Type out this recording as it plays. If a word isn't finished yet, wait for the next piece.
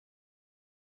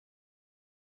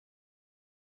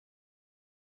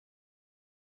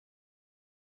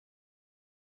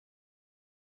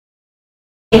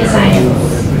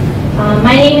science.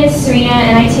 My name is Serena,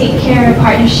 and I take care of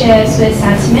partnerships with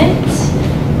Sentiment.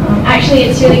 Actually,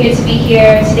 it's really good to be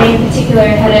here today in particular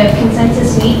ahead of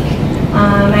Consensus Week.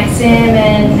 Maxim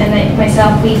and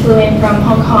myself, we flew in from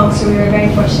Hong Kong, so we were very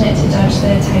fortunate to dodge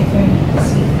the typhoon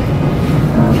this week.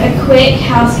 A quick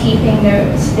housekeeping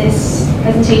note, this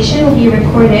presentation will be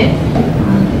recorded,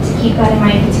 to keep that in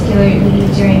mind particularly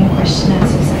during the question and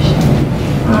answer session.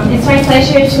 It's my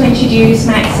pleasure to introduce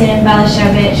Maxim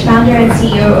Balashevich, founder and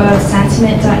CEO of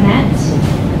Sentiment.net.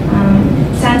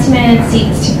 Sentiment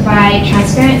seeks to provide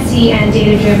transparency and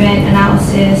data-driven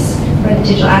analysis for the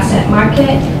digital asset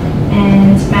market,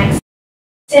 and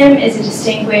Maxim is a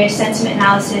distinguished sentiment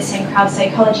analysis and crowd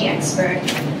psychology expert.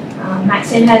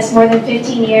 Maxim has more than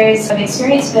 15 years of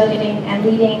experience building and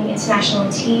leading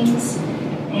international teams,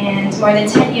 and more than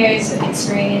 10 years of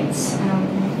experience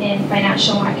in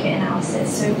financial market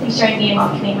analysis. So please join me in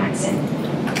welcoming Maxim.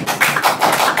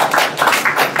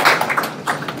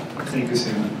 Thank you,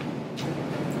 Sarah.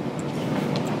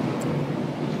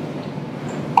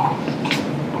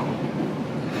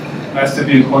 Nice to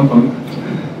be in Hong Kong.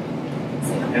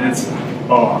 And it's,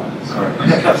 oh, sorry.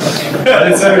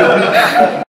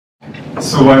 It's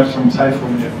survived from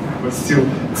typhoon, yeah, but still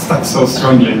stuck so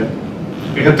strongly. Yeah.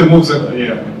 We had to move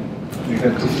we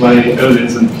had to fly earlier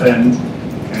than planned,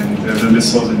 and then we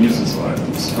saw the news as well. It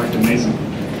was quite amazing.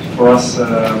 For us,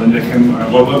 when they came,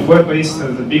 well, we're based,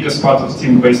 the biggest part of the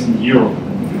team based in Europe.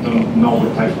 We don't know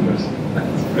what typhoon is.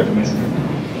 It's quite amazing.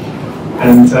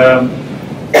 And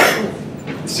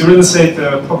to really say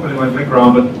it properly my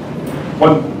background,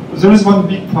 but there is one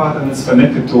big part, and it's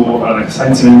connected to like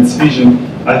science and its vision.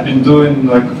 I've been doing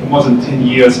like for more than 10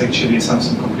 years actually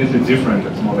something completely different.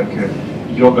 It's more like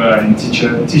yoga and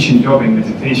teaching yoga and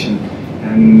meditation.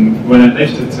 And when I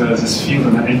left this field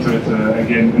and I entered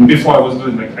again, and before I was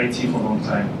doing like IT for a long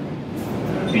time,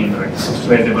 being like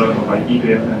software developer by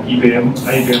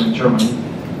IBM in Germany.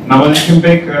 Now when I came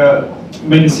back,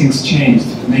 many things changed.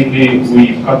 Namely,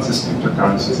 we got this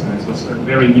cryptocurrencies, and it was a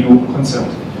very new concept.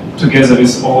 Together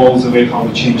with all the way how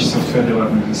we change software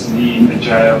development, with lean,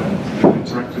 agile, and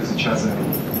interact with each other,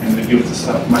 and we built the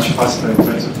stuff much faster. It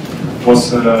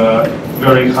was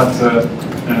very hard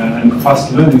and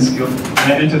fast learning skill.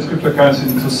 And I entered cryptocurrency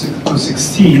in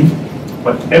 2016,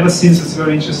 but ever since it's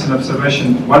very interesting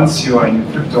observation. Once you are in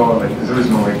crypto, like there is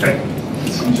no way back.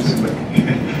 It's interesting, like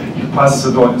you pass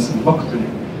the door and it's locked to you.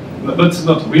 But it's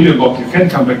not really locked. You can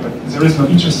come back, but there is no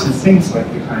interesting things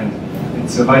like behind.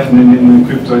 It's life in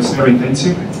crypto is very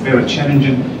intensive, it's very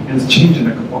challenging, and it's changing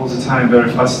like, all the time,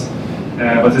 very fast.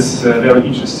 But it's very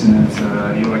interesting, and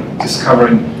you're like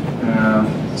discovering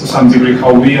to some degree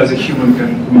how we as a human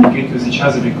can communicate with each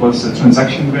other, because the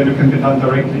transaction value can be done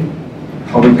directly.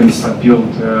 How we can start build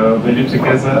value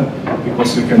together,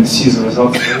 because we can see the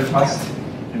results very fast,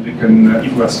 and we can,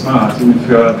 if we are smart, even if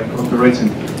we are like cooperating,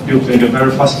 build value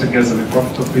very fast together. We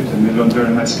profit of it, and we learn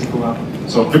very nice people out.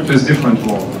 So crypto is different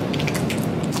world.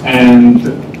 And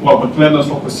well, but we're not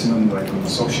focusing on like on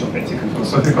social, ethical, and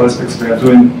philosophical aspects. We are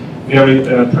doing very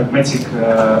pragmatic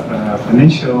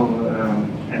financial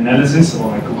analysis, or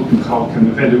like looking how can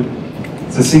we value.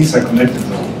 The things are connected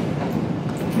though.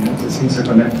 You know, the things are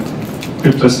connected.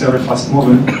 Crypto is very fast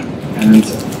moving, and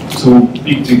it's to a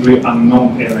big degree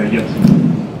unknown area yet.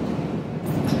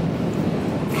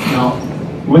 Now,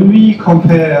 when we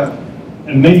compare,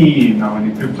 and many now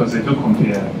in cryptos they do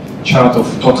compare chart of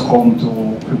 .com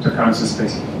to cryptocurrency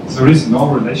space, there is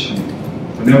no relation.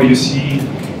 Whenever you see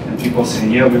and people say,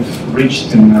 yeah, we've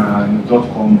reached in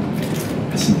 .com,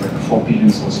 I think like 4 billion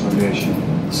was valuation.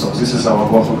 So this is our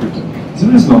goal for crypto.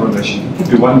 There is no relation. It could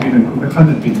be 1 billion, it could be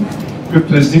 100 billion.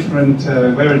 Crypto is different,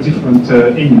 very different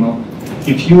animal.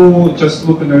 If you just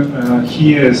look at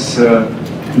here's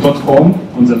 .com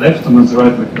on the left and on the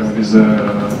right, like with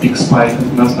a big spike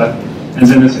in Nasdaq, and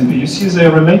then S&P, you see they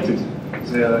are related.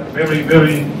 They are very,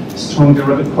 very strongly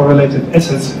correlated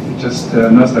assets. Just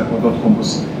Nasdaq or .com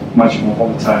was much more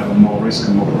volatile and more risk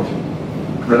and more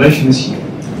profit. Relation is here.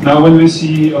 Now, when we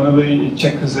see, on the way,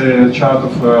 check the chart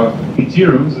of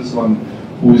Ethereum, this one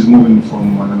who is moving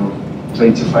from, I don't know,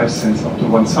 25 cents up to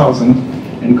 1,000,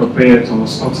 and compare to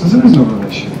stocks, there is no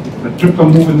relation. The crypto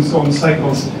move in its own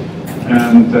cycles,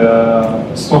 and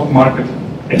stock market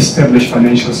established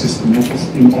financial system moves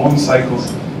in own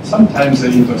cycles. Sometimes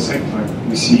they intersect, like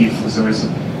we see if there is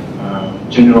a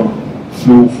general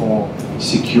flow for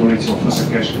security or for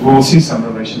security. We will see some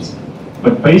relations.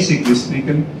 But basically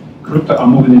speaking, crypto are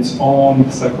moving its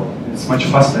own cycle. It's much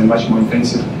faster and much more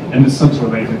intensive, and it's not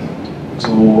related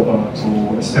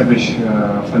to establish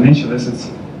financial assets,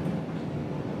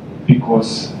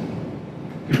 because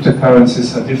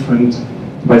cryptocurrencies are different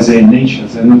by their nature,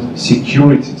 they're not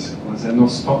securities, or they're not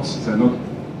stocks, they're not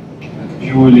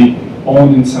purely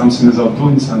owning something without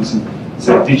doing something.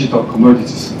 They're digital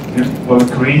commodities, yeah? Or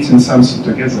creating something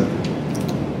together.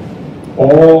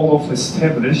 All of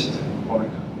established, or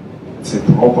let's say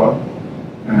proper,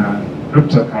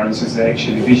 cryptocurrencies are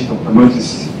actually digital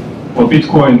commodities. For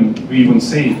Bitcoin, we even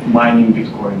say mining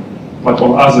Bitcoin, but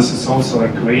all others is also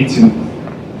like creating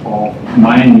or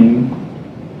mining,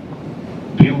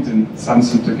 building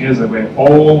something together where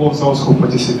all of those who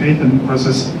participate in the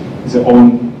process, they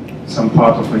own some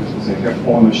part of it, they have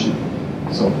ownership.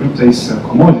 So crypto is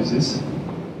commodities,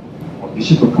 or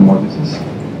digital commodities.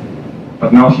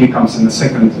 But now here comes in the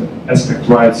second aspect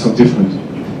why it's so different.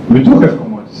 We do have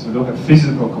commodities, we do have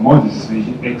physical commodities,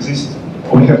 they exist.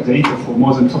 We have data for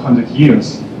more than 200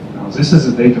 years. Now this is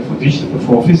the data for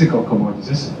physical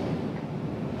commodities.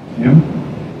 Yeah?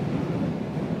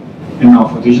 And now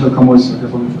for digital commodities we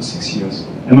have only for 6 years.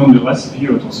 And on the last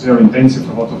period it was very intensive,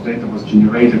 a lot of data was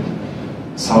generated,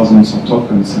 thousands of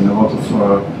tokens and a lot of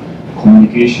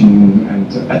communication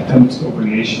and attempt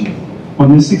operation.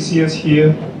 Only 6 years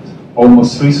here,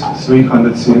 almost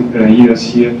 300 years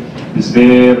here, is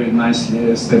very nicely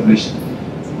established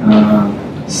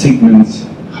segments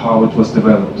how it was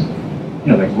developed.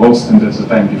 Yeah, like gold standard at the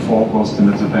time before gold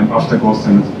standard, at the time after gold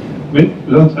standard. We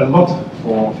learned a lot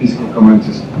for physical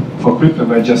commodities. For crypto,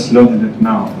 we're just learning it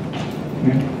now.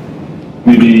 Yeah?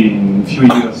 Maybe in a few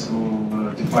years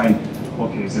we'll define,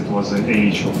 okay, that was an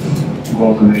age of,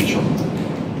 golden age of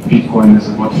Bitcoin as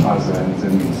a godfather, and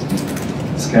then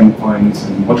scam coins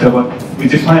and whatever. We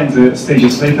define the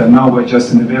stages later. Now we're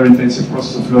just in a very intensive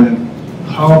process of learning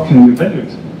how can we value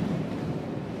it.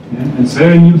 Yeah? It's a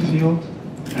very new field,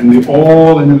 and we're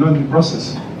all in the learning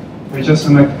process. We're just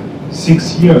in like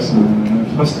 6 years in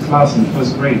first class, in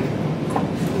first grade.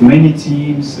 Many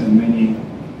teams and many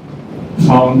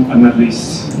fund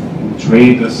analysts and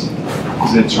traders,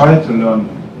 they try to learn,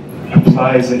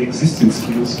 apply the existing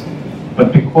skills,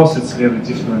 but because it's very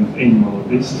different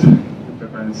animal-based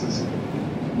cryptocurrencies,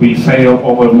 we fail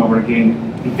over and over again.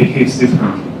 It behaves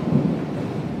differently.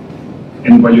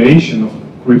 And valuation of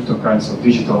cryptocurrency or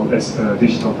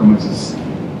digital commodities,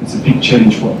 it's a big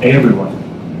challenge for everyone.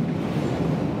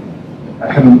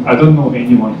 I don't know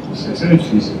anyone who says, oh,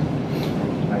 it's easy.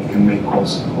 I can make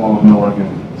calls all over and over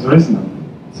again. There is none.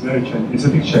 It's a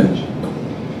big challenge.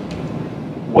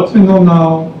 What we know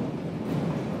now,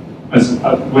 as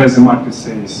where the market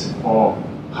says, or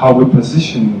how we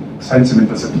position sentiment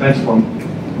as a platform,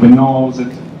 we know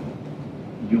that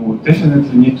you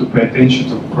definitely need to pay attention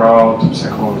to crowd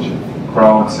psychology,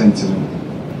 crowd sentiment.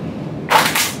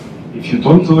 If you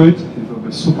don't do it, it will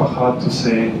be super hard to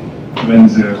say when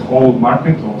the whole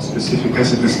market or specific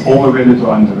asset is overvalued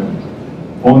or undervalued.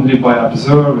 Only by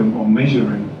observing or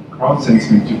measuring crowd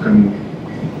sentiment you can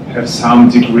have some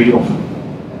degree of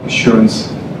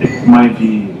assurance it might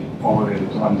be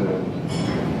overvalued or undervalued.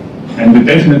 And we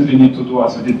definitely need to do,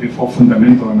 as we did before,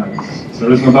 fundamental analysis.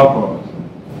 There is no doubt about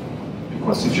it.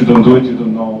 Because if you don't do it, you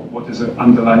don't know what is the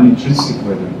underlying intrinsic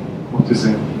value, what is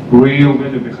the real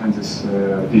value behind this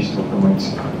digital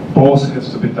commodity. Both have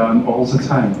to be done all the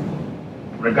time.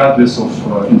 Regardless of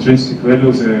intrinsic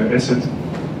value, the asset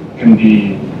can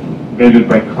be valued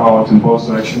by crowd in both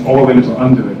directions, overvalued or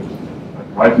undervalued.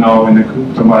 Like right now in the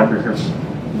crypto market, we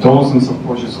have dozens of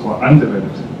projects who are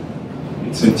undervalued.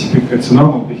 It's a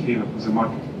normal behavior of the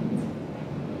market.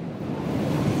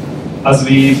 As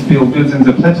we building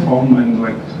the platform and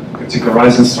like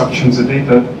categorize and structure the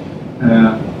data,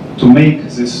 to make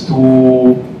these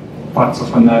two parts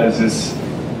of analysis,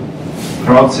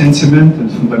 crowd sentiment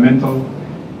and fundamental,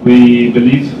 we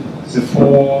believe the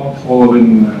four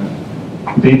following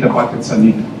data buckets are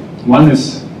needed. One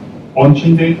is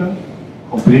on-chain data,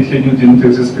 completely new, didn't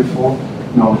exist before.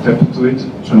 Now tap into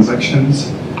it,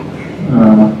 transactions,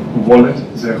 wallet,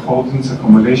 their holdings,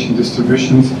 accumulation,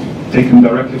 distributions, taken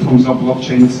directly from the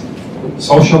blockchains.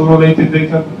 Social related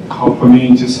data, how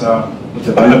communities are,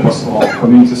 developers or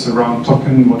communities around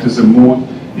token, what is the mood,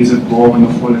 is it growing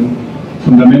or falling?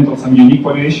 Fundamental, some unique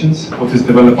variations, what is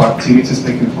developer activities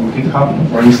taken from GitHub,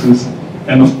 for instance,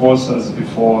 and of course, as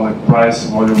before, like price,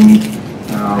 volume,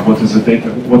 what is the data,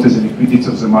 what is the liquidity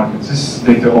of the market. This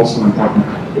data also important.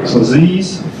 So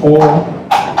these four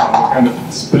kind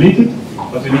of split it,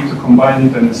 but we need to combine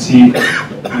it and see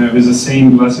with the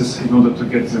same glasses in order to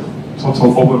get the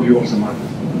total overview of the market.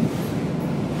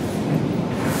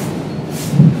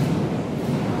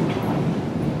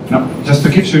 Now, just to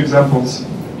give you examples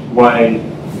why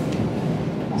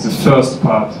the first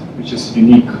part, which is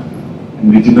unique,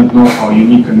 and we did not know how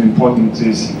unique and important it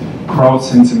is, crowd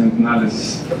sentiment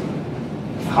analysis.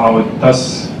 how it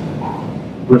does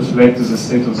reflect the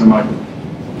state of the market.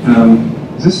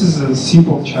 This is a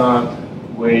simple chart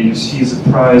where you see the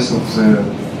price of the,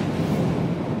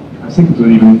 I think it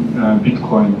was even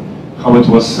Bitcoin, how it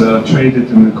was traded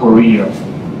in Korea.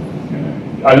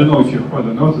 I don't know if you heard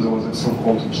or not, there was a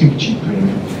so-called kimchi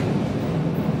premium.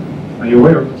 Are you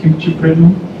aware of kimchi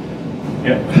premium?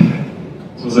 Yeah.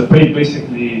 So they paid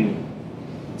basically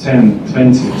 10,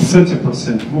 20,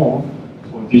 30% more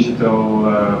for digital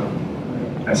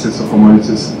assets or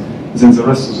commodities than the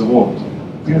rest of the world.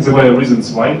 There were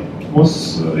reasons why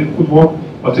it could work,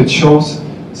 but it shows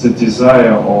the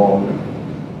desire or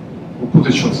put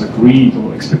it shows the greed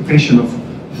or expectation of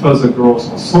further growth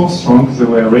was so strong they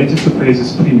were ready to pay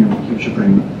this premium, huge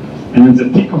premium. And in the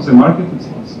peak of the market, it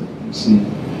was, you see,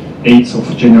 8th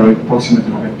of January,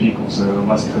 approximately the peak of the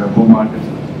last bull market,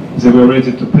 they were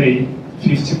ready to pay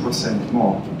 50%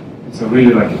 more. It's a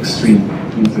really like extreme.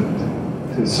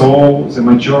 So the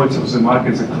majority of the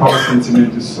market, the crowd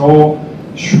sentiment is so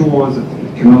sure that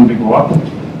it can only go up.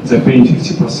 They're paying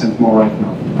 50% more right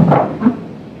now.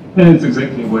 And it's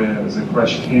exactly where the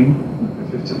crash came,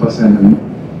 50%,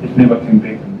 and it never came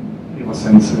back. Ever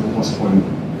since it was falling.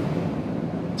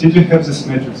 Did we have this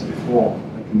metrics before,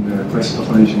 like in the classical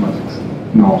financial matrix?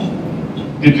 No.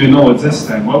 Did we know at this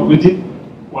time? Well, we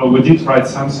did write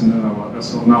something on our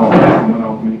platform, on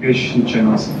our communication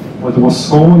channels, but it was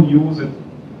so new that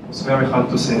it was very hard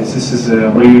to say this is a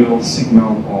real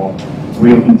signal or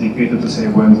real indicator to say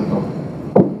when the top.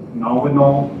 Now we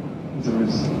know there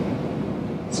is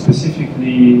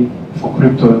specifically for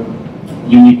crypto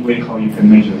unique way how you can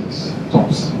measure this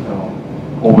tops,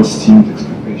 oversteamed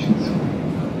expectations.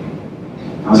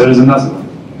 Now there is another one,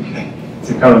 it's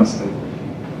the current state.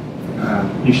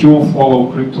 If you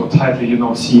follow crypto tightly, you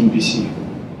know CNBC.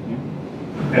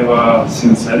 Yeah? Ever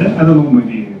since, I don't know,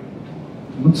 maybe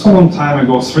not so long time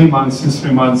ago, 3 months, since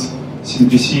 3 months,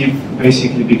 CNBC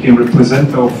basically became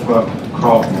representative of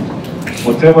crowd.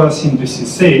 Whatever CNBC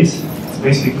says, it's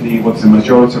basically what the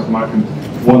majority of market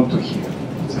want to hear.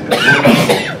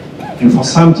 And for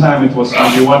some time, it was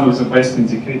maybe one of the best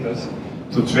indicators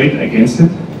to trade against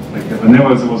it. Like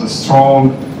whenever there was a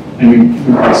strong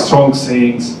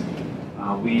sayings,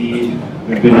 we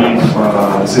believe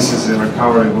this is a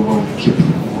recovery, we will keep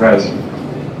rising.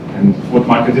 And what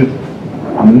market did?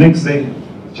 On the next day,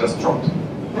 it just dropped.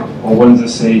 Or when they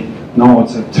say, no,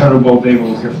 it's a terrible day,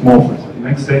 we'll have more of it. The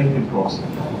next day, it goes.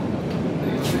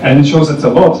 And it shows it's a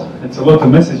lot of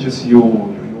messages you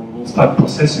will start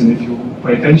processing if you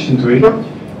pay attention to it.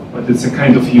 But it's a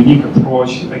kind of unique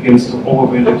approach against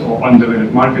overvalued or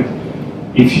undervalued market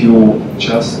if you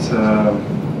just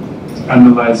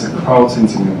analyze the crowd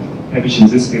sentiment, which in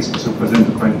this case was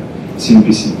represented by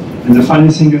CNBC. And the funny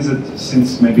thing is that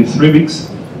since maybe 3 weeks,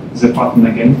 the pattern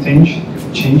again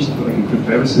changed, like in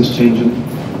crypto, everything's changing.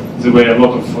 There were a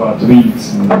lot of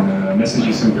tweets and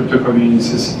messages in crypto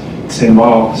communities saying,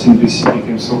 wow, CNBC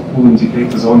became so cool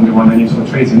indicator, the only one I need for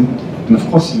trading. And of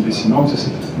course CNBC noticed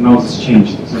it, now it's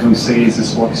changed. They don't say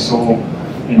this works so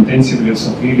intensively or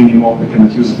so clearly anymore, we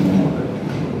cannot use it anymore.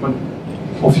 But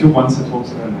for a few months it works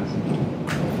very nicely.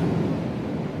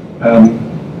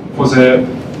 For the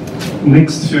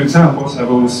next few examples, I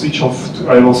will switch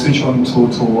on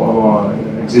to our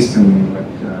existing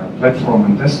platform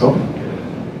and desktop,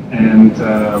 and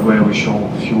where we show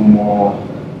a few more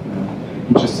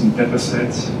interesting data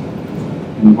sets.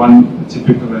 And one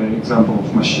typical example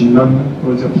of machine learning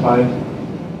was applied,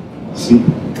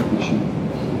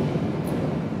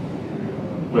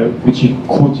 which you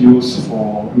could use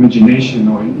for imagination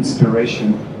or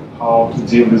inspiration how to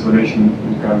deal with valuation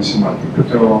in currency market,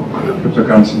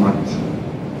 cryptocurrency markets.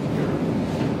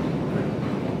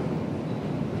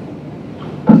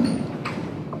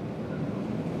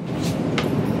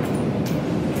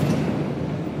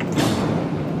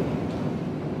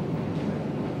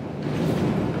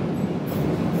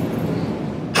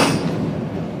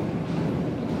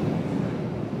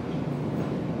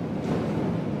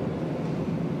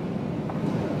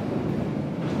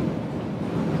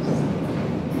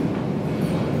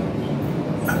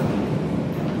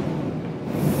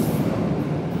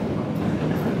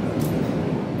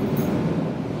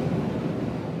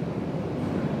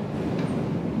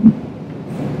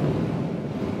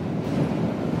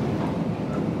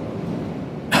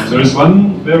 There is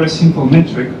one very simple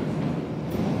metric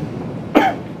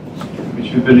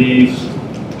which we believe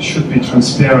should be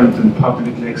transparent and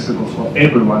publicly accessible for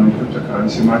everyone in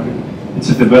cryptocurrency market. It's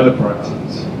a developer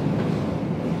activity.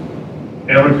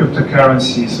 Every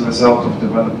cryptocurrency is a result of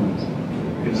development.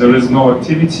 If there is no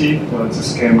activity, well, it's a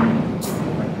scam.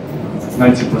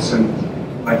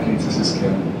 90% likely it's a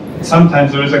scam.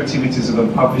 Sometimes there is activities that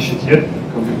don't publish it yet,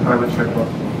 it can be private record.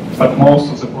 But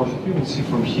most of the project you will see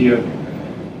from here,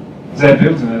 they're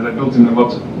building a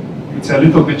lot. It's a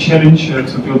little bit challenge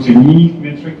to build a unique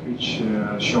metric which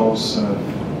shows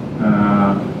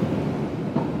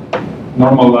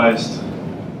normalized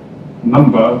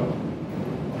number,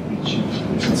 which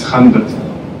if it's 100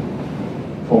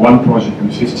 for one project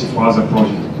and 50 for other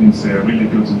project, it means they're really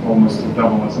building almost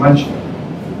double as much.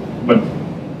 But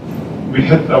we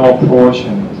had our approach,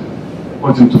 and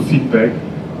according to feedback,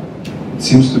 it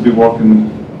seems to be working.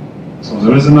 So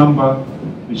there is a number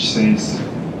which says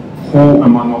who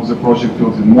among all the project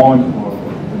building more or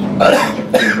among the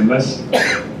project building less.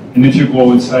 And if you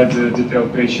go inside the detail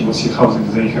page, you will see how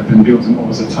they have been building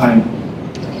over the time.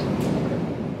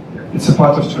 It's a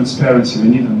part of transparency we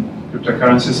need in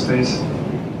cryptocurrency space,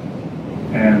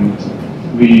 and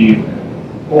we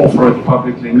offer it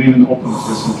publicly, and we even opened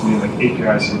recently like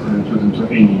APIs you can include into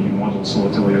any models or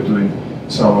whatever you're doing.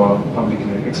 So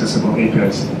publicly accessible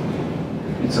APIs.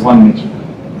 It's a one metric.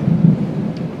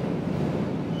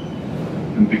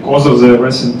 And because of the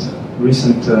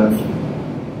recent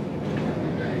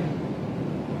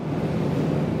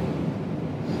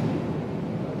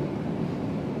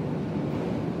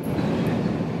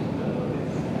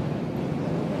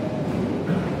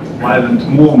violent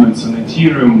movements in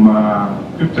Ethereum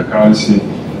cryptocurrency,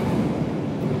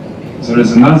 there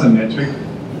is another metric.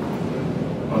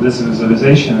 This is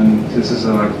visualization. This is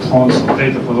like tons of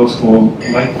data for those who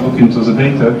like look into the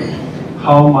data.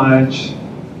 How much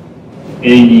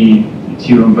any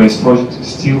Ethereum-based project is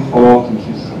still holding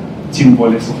his team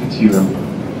wallets of Ethereum?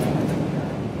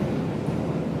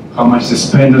 How much they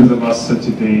spent in the last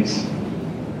 30 days?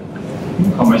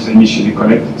 How much they initially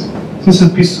collected? This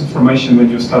is a piece of information when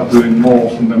you start doing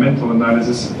more fundamental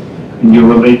analysis and you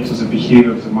relate to the behavior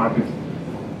of the market,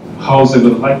 how they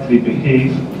will likely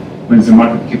behave when the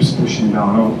market keeps pushing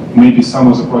down. Or maybe some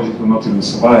of the projects will not even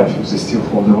survive if they still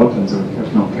hold a lot and they will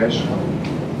have no cash.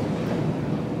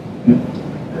 Yeah.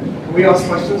 Can we ask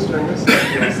questions during this?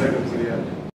 Yeah, save them to the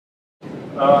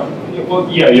end. Well,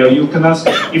 yeah, you can ask.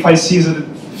 If I see that it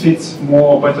fits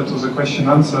more better to the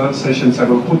question-answer sessions, I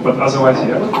will put, but otherwise,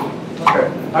 yeah. Okay,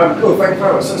 cool, thank you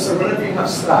very much. So whenever you have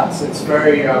stats, it's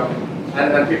very,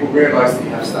 and people realize that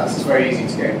you have stats, it's very easy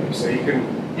to get them. So you can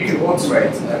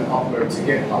automate and upload to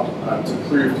GitHub to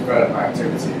prove developer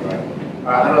activity, right?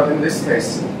 And in this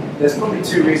case, there's probably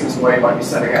two reasons why you might be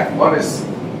setting F. One is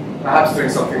perhaps doing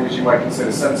something which you might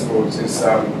consider sensible, which is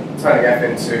turning F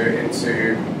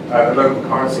into the local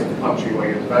currency of the country where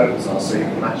your developers are, so you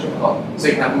can match your cost. So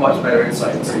you can have much better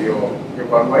insight into your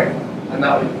runway, and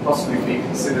that would possibly be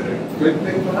considered a good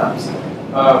thing, perhaps,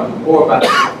 or a bad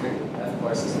thing if F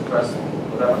price is depressed or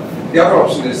whatever. The other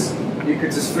option is you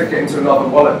could just flick it into another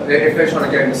wallet. If they're trying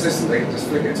to get in the system, they could just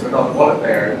flick it to another wallet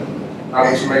there,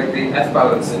 which make the F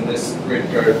balance in this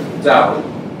grid go down,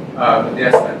 and the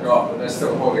S net go up, and they're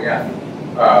still holding F,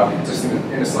 just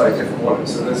in a slightly different wallet.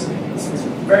 So it's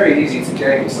very easy to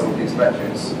gain some of these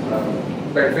metrics.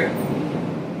 Don't you think?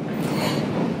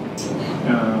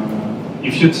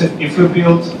 If you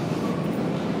build,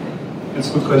 it's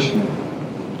a good question.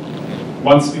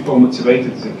 Once people are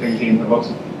motivated, they can gain a lot.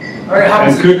 It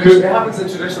happens in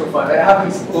traditional finance. It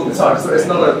happens all the time. So it's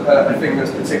not a thing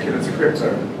that's particular to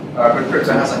crypto. But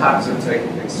crypto has a habit of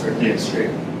taking things to the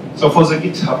extreme. So for the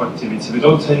GitHub activity, we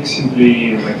don't take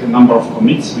simply like a number of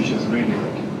commits, which is really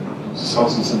like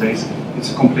thousands of days.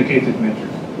 It's a complicated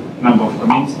metric. Number of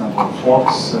commits, number of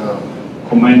forks,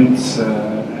 comments,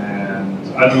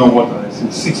 and I don't know what, I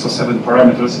think 6 or 7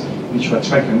 parameters which we're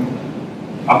tracking.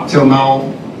 Up till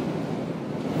now,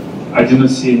 I didn't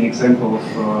see any example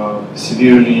of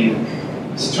severely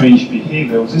strange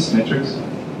behavior of these metrics.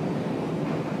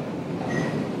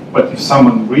 But if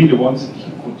someone really wants it,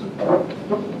 he could do it.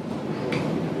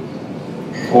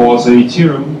 For the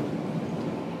Ethereum,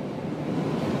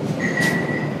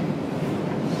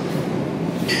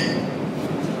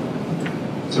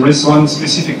 there is one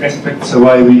specific aspect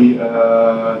why we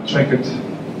track it.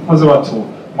 Well, there are two.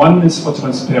 One is for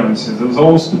transparency.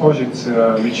 Those projects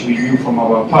which we knew from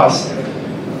our past,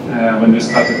 when we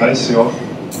started ICO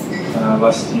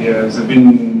last year, there have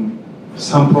been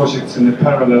some projects in the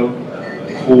parallel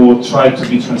who tried to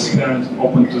be transparent and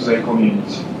open to their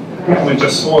community. We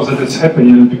just saw that it's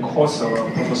happening, and because our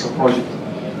purpose of project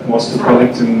was to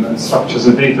collect and structure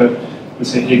the data, we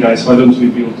say, hey guys, why don't we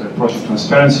build a project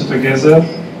transparency together,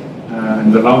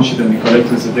 and launch it, and we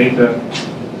collected the data.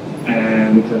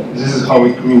 And this is how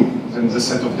it grew. Then the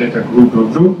set of data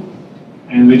grew.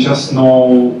 And we just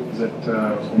know that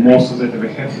for most of the data we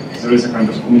have, there is a kind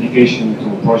of communication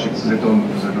to projects they don't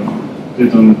they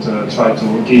don't try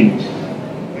to gain.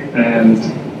 And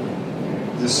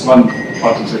this is one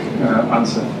part of the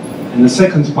answer. And the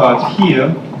second part here,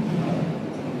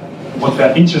 what we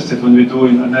are interested when we do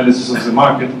in analysis of the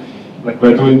market, like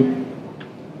we're doing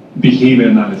behavior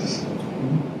analysis.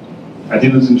 I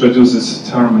didn't introduce this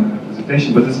term in the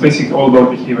presentation, but it's basically all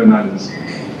about behavior analysis.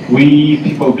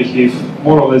 People behave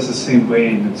more or less the same way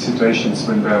in situations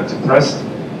when we're depressed,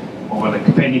 or we're like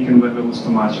panicking when we lose too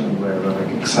much, and we're like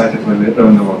excited when we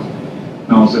earn a lot.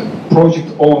 Now the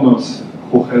project owners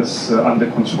who has under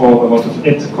control a lot of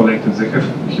it collected, they have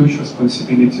huge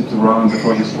responsibility to run the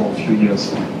project for a few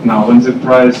years. Now when the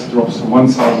price drops from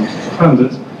 1,000 to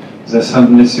 200, they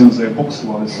suddenly see on their books,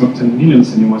 well, it's not 10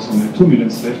 millions anymore, it's only 2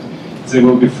 millions left. They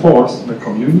will be forced by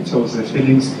community or their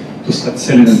feelings to start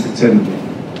selling it internally.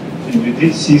 And we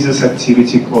did see this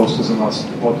activity close to the last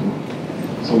bottom.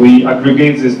 So we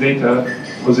aggregate this data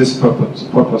for this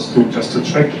purpose to just to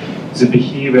track the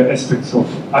behavior aspects of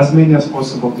as many as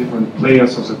possible different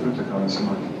players of the cryptocurrency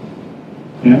market.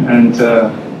 Yeah, and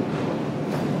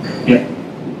yeah,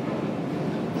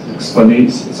 some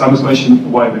explanation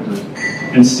why we do it.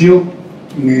 And still,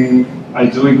 I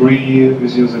do agree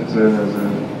with you that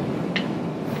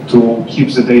to keep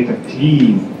the data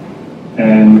clean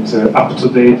and up to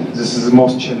date, this is the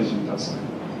most challenging task.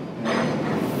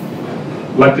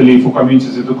 Luckily for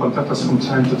communities, they do contact us from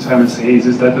time to time and say, hey,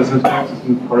 this data is not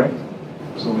correct.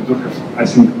 So we do have, I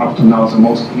think, up to now the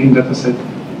most clean data set,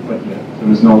 but yeah, there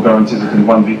is no guarantee that in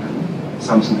 1 week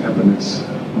something happens,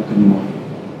 not anymore.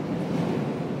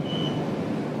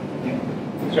 Yeah.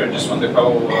 Sure, I just wonder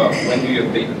how, when do you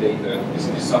update the data? Is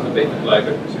this not updated live,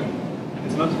 I presume?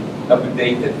 It's not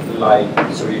updated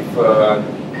live, so if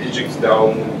Digix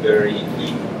down their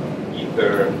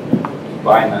Ether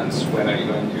Binance, when are you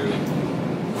going to?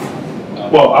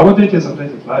 Well, our data is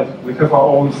updated live. We have our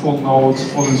own full nodes,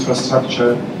 full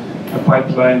infrastructure,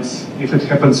 pipelines. If it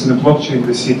happens in a blockchain,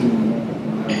 we see it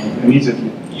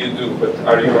immediately. You do, but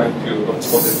are you going to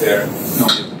upload it there?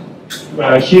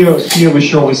 No. Here we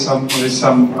show with some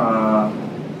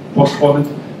postponement.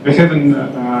 We have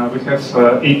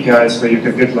APIs where you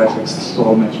can get live access to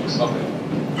all metrics. Okay.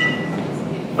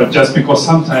 But just because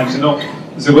sometimes, you know,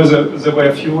 there were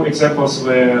a few examples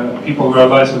where people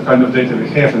realized what kind of data we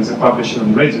have and they publish it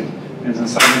on Reddit, and then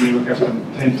suddenly we have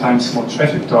 10 times more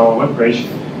traffic to our web page,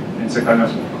 and it's a kind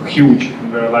of huge.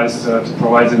 And we realized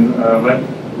providing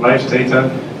live data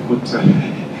would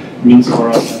mean for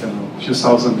us, I don't know, a few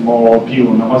thousand more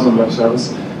people on Amazon Web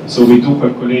Service. So we do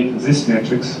calculate these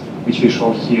metrics, which we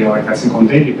show here, like I think on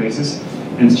daily basis,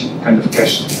 and kind of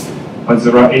cache. But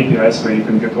there are APIs where you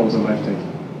can get all the live data.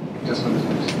 Just for this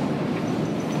purpose.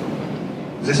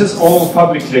 This is all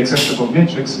publicly accessible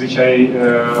metrics, which I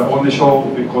only show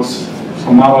because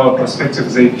from our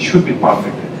perspective they should be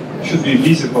public, should be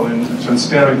visible and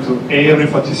transparent to every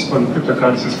participant in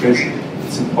cryptocurrency space.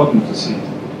 It's important to see it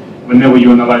whenever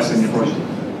you analyze any project.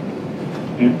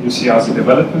 You see how they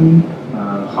developing,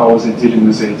 how are they dealing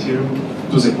with the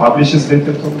Ethereum, do they publish this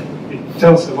data at all? It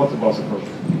tells a lot about the project.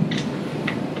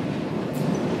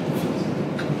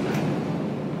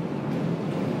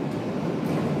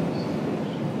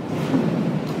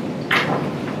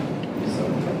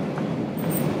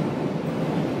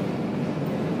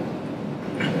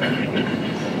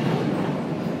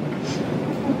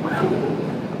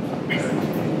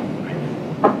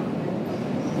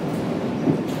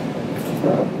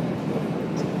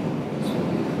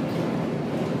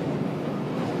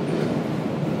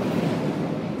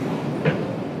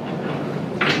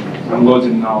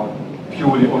 Loading now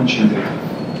purely on-chain data.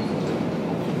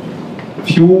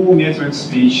 Few metrics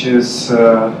which is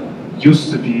used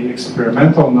to be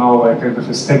experimental now are kind of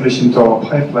established into our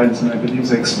pipelines, and I believe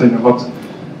they explain a lot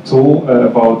too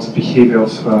about behavior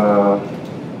of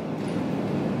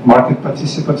market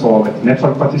participants or like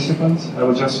network participants. I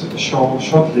will just show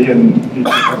shortly, and if you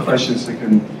have questions, we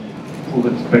can pull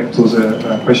it back to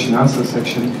the question-answer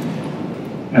section.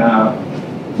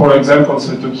 For examples,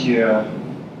 we took here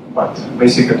but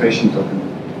basic attention token,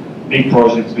 big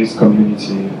project with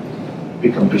community,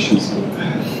 big ambitions,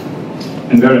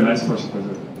 and very nice project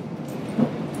with it.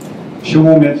 Few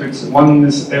more metrics. One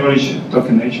is average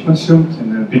token age consumed.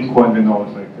 In Bitcoin, we know it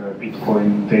like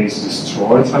Bitcoin days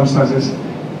destroyed, something like this.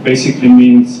 Basically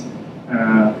means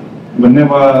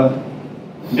whenever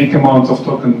big amount of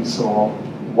tokens or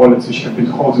wallets which have been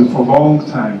holding for a long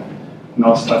time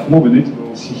now start moving it, we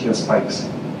will see here spikes.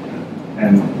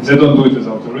 And they don't do it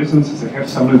without the reasons. They have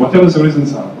some, whatever the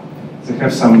reasons are, they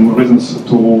have some reasons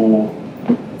to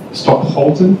stop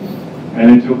holding,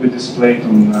 and it will be displayed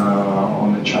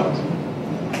on the chart.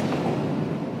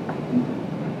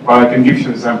 But I can give you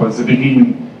an example. At the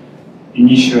beginning,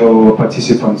 initial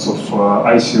participants of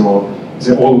ICO,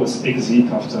 they always exit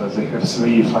after they have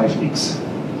 3,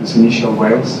 5x, these initial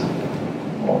whales,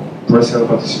 or pre-sale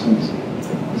participants.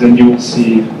 Then you will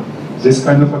see this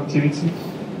kind of activity,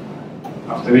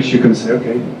 after which you can say,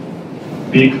 okay,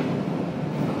 big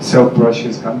sell pressure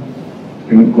is coming, you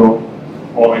can go,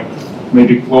 or like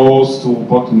maybe close to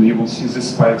bottom, you will see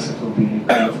these spikes, it will be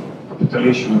kind of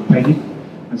capitulation or panic,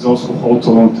 and those who hold a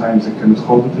long time, they cannot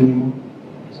hold it anymore.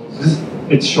 So this,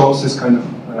 it shows this kind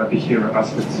of behavior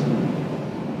aspects.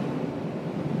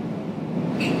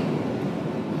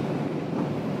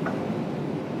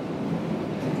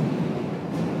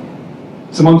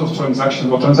 The amount of transaction,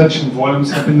 or transaction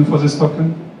volumes happening for this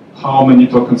token, how many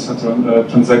tokens are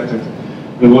transacted,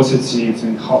 velocity,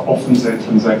 and how often they're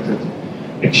transacted,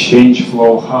 exchange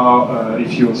flow, how,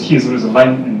 if you, here there is a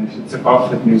line, and if it's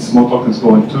above, it means more tokens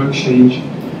go into exchange,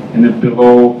 and if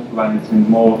below line, it means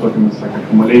more tokens like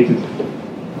accumulated.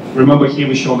 Remember here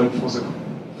we show like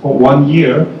for 1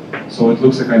 year, so it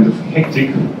looks a kind of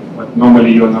hectic, but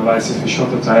normally you analyze if you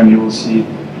shorter time, you will see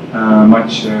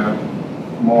much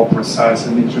more precise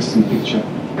and interesting picture.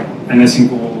 And I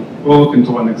think we'll look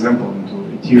into one example, into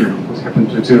Ethereum, what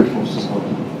happened to Ethereum post as well.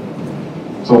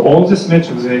 So all these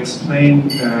metrics, they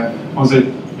explain on the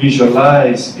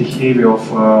visualized behavior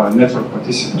of network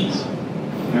participants.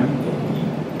 Yeah?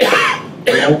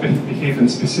 They all behave in a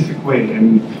specific way,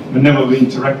 and whenever we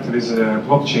interact with a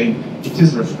blockchain, it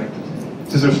is reflected.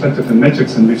 It is reflected in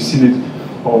metrics, and we've seen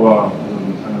it over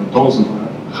dozens,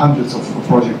 hundreds of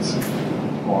projects,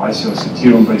 or ICOs,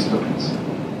 Ethereum-based tokens.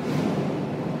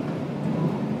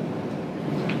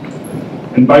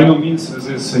 And by no means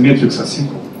these metrics are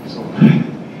simple. So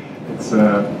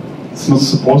it's not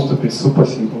supposed to be super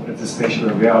simple at the stage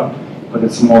where we are, but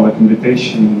it's more like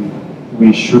invitation.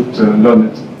 We should learn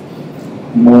it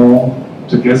more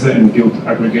together and build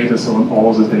aggregators on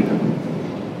all the data.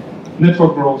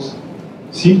 Network growth,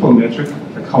 simple metric,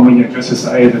 like how many addresses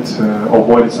are added or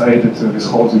wallets are added with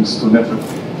holdings to network.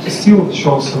 It still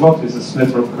shows a lot. Is this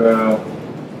network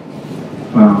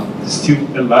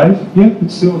still alive? Yeah,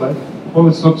 it's still alive. Well,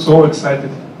 it's not so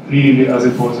excited really as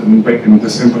it was back in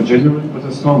December, January, but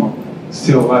it's normal. It's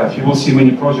still alive. You will see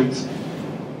many projects.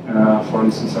 For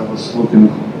instance, I was looking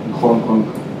in Hong Kong,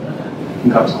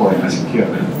 Gatcoin, I think here,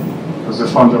 because the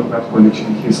founder of Gatcoin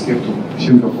actually he escaped to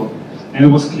Singapore, and it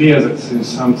was clear that in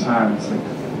some time it's like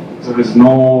there is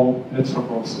no network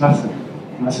growth,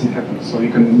 nothing happens. So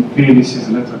you can clearly see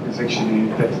the network is actually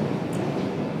dead.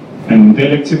 And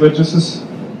daily active addresses,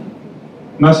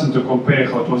 nothing to compare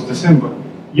how it was December,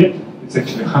 yet it's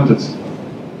actually hundreds.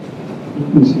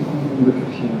 Let me see, look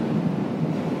at here.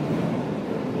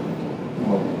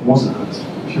 Well, more than hundreds, a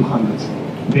few hundreds,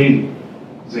 daily.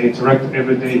 They interact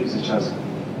every day with each other.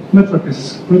 Network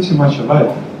is pretty much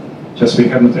alive, just we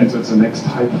haven't entered the next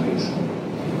hype phase.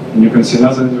 And you can see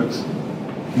another networks,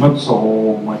 not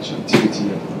so much activity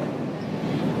yet.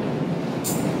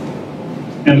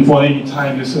 And for any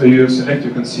time you select,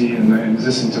 you can see in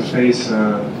this interface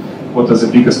what are the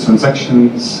biggest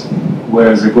transactions,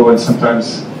 where they go, and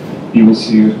sometimes you will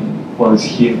see what is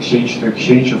here exchange to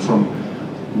exchange, or from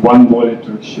one wallet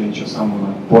to exchange, or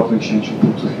someone bought an exchange and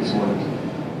put to his wallet.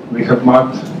 We have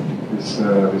marked with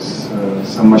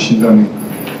some machine learning,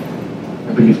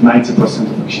 I believe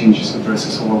 90% of exchanges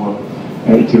addresses all over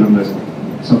Ethereum network.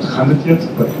 It's not 100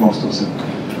 yet, but most of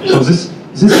them. So this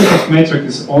set of metric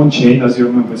is on-chain, as you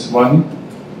remember, it's one,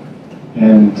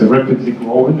 and rapidly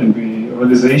growing, and the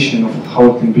realization of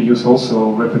how it can be used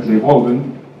also rapidly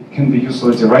evolving. It can be used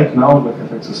already right now, like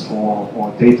access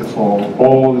for data for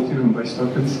all Ethereum-based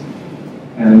tokens.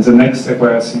 And the next step,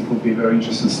 I think, would be very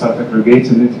interesting, start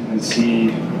aggregating it and see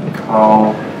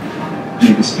how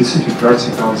maybe specific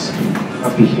verticals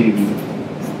are behaving.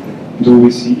 Do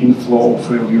we see inflow of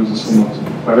real users or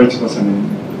not? By verticals, I mean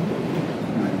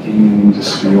gaming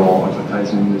industry or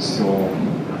advertising industry or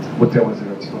whatever the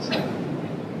verticals are.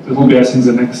 That will be, I think,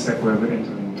 the next step where we're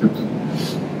entering crypto.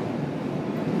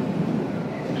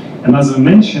 And as I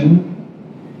mentioned,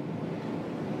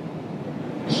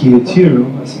 here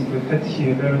Ethereum, I think we had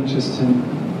here very interesting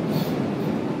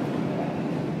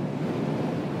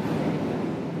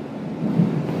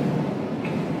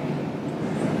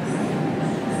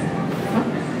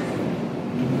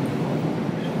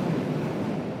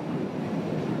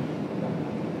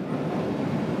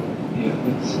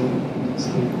let's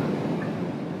take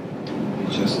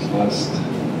just last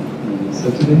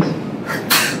Saturdays.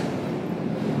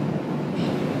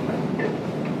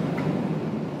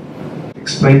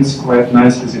 Explains quite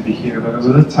nicely the behavior, because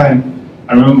at that time,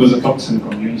 I remember the toxin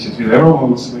community,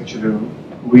 everyone was actually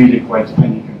really quite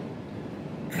panicking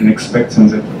and expecting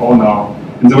that, oh no.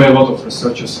 And there were a lot of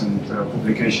researchers and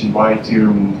publication why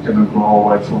Ethereum cannot grow,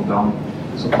 why it fall down.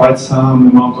 So quite some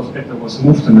amount of Ether was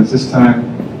moved, and at this time,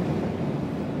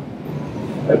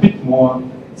 a bit more,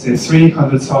 say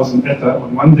 300,000 Ether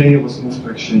on one day was moved to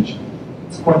exchange.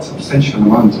 It's quite a substantial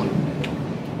amount.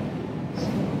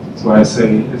 That's why I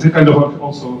say it's a kind of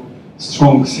also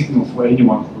strong signal for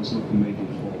anyone who is looking maybe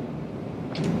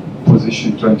for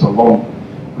position to enter long.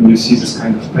 When you see this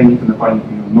kind of panic and panic,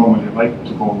 you normally like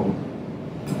to go long.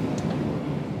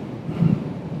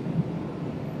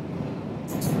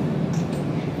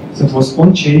 That was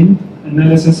on-chain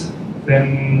analysis.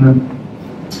 Then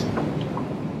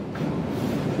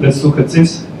let's look at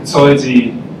this. It's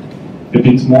already a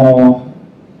bit more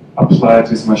applied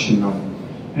with machine learning.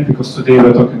 And because today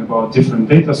we're talking about different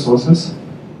data sources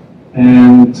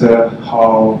and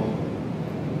how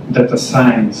data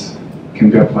science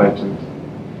can be applied to it.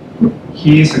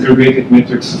 Here's aggregated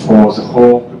metrics for the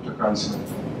whole cryptocurrency.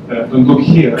 Don't look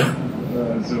here.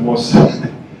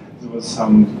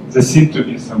 There seemed to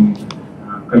be some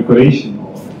calculation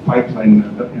or pipeline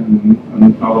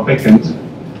on our backend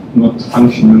not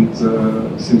functioning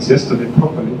since yesterday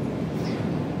properly.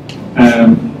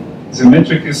 The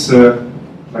metric is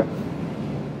like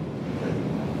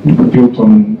built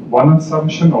on one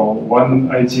assumption or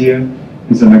one idea,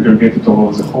 is then aggregated all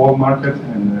over the whole market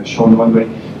and shown one way.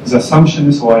 The assumption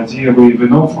is or idea we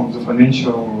know from the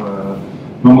financial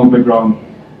normal background,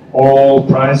 all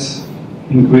price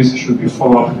increase should be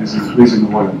followed up with increasing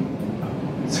volume.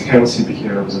 It's a healthy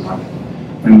behavior of the market.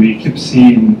 When we keep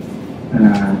seeing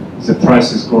the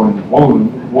price is growing,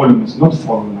 volume is not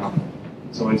following up,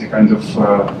 so it's a kind of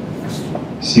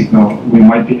signal we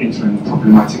might be entering a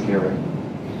problematic area.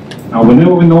 Now,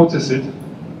 whenever we notice it,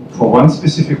 for one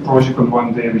specific project on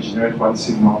one day, we generate one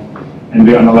signal, and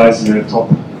we analyze the top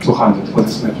 200 for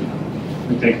this metric.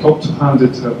 We take top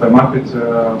 200 by market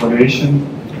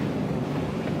valuation.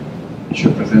 It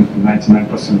should present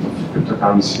 99% of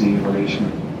cryptocurrency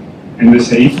valuation. And we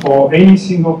say for any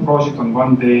single project on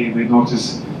one day, we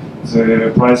notice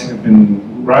the price has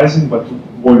been rising, but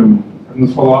volume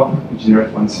hasn't followed up, we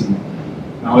generate one signal.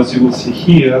 Now, as you will see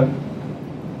here,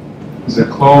 the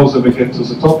closer we get to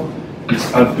the top, we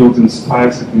start building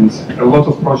spikes. It means a lot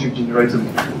of projects generated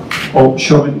or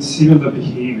showing similar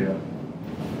behavior.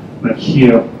 Like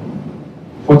here,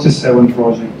 47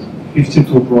 projects,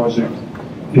 52 projects,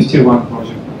 51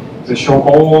 projects. They show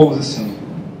all the same.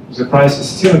 The price is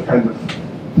still kind of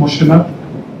pushing up,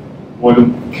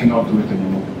 volume cannot do it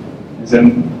anymore. And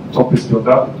then top is built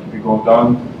up, we go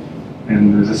down,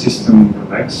 and the system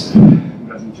relaxes,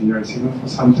 doesn't generate signal for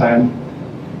some time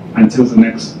until the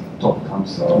next top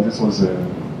comes. So this was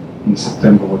in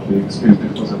September what we experienced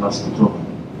before the last drop.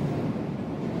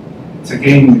 It's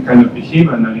again kind of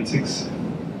behavior analytics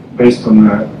based on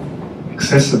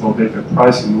accessible data,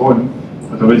 price and volume,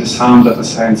 but already some data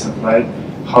science applied,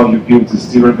 how you build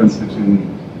this divergence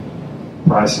between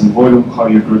price and volume, how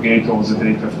you aggregate all the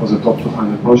data for the top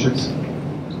 200 projects.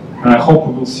 And I hope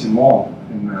we will see more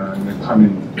in the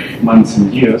coming months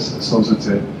and years, so that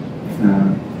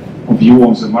the view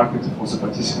of the market for the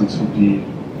participants will be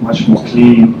much more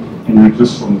clean and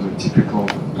reduced from the typical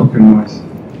token noise.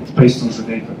 It's based on the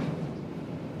data,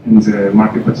 and the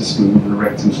market participants will be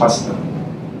reacting faster.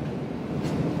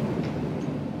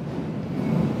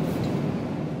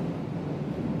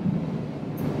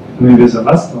 Maybe the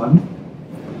last one.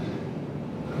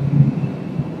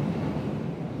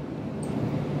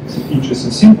 It's an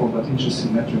interesting, simple but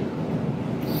interesting metric.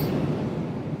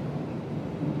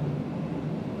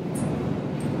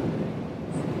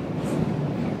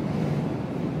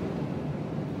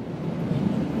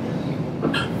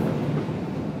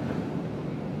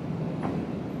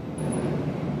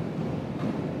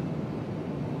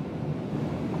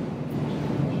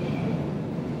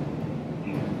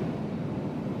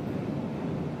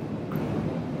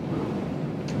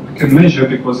 Can measure,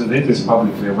 because the data is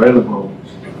publicly available,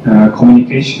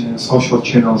 communication and social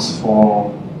channels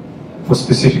for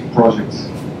specific projects.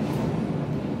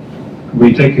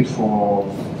 We take it for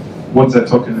what they're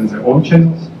talking in their own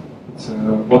channels, it's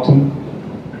bottom.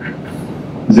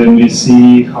 Then we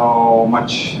see how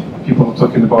much people are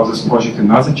talking about this project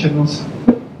in other channels,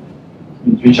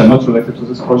 which are not related to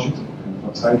this project, and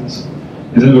outsiders.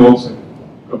 And then we also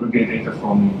aggregate data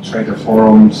from trader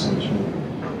forums,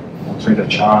 trader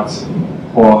charts,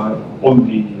 or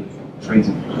only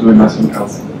trading, doing nothing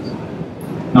else.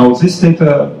 Now, this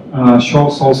data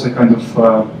shows also kind of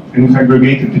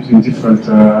aggregated between different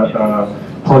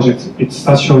projects. It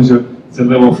starts showing you the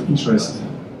level of interest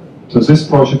to this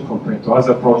project compared to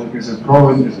other projects. Is it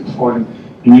growing? Is it falling?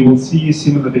 And you will see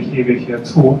similar behavior here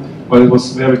too, but it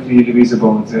was very clearly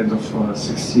visible at the end of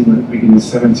 16, beginning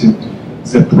 17.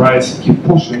 The price keep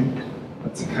pushing,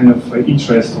 but the kind of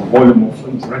interest or volume of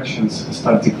interactions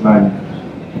start declining.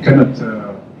 You cannot,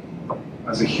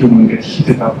 as a human, get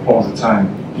heated up all the time.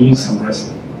 You need some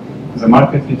rest. The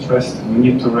market needs rest, we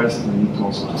need to rest, we need to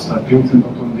also to start building,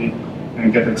 not only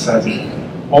get excited.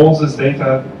 All this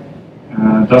data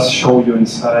does show you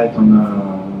insight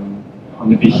on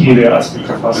the behavior aspect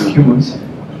of us humans,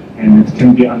 and it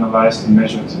can be analyzed and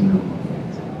measured in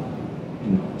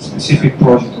a specific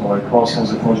project or across all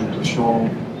the project to show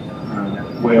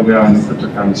where we are in the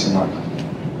cryptocurrency market.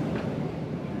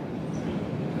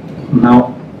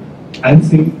 Now, I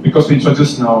think because we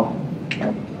introduced now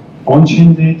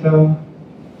on-chain data,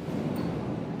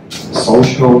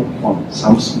 social, or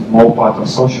some small part of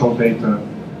social data,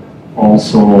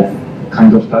 also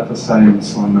kind of data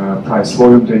science on price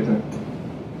volume data,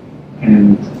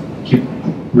 and keep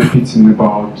repeating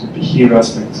about behavior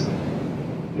aspects.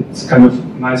 It's kind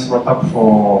of nice wrap up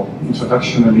for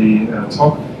introductory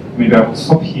talk. Maybe I will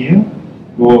stop here.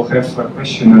 We will have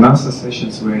question and answer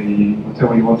sessions where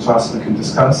whatever you want to ask, we can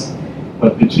discuss.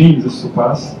 But between these two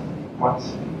parts,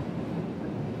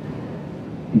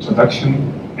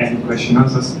 introduction and question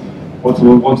answers, what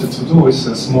we wanted to do is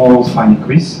a small funny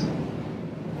quiz.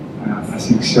 I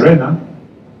think Serena.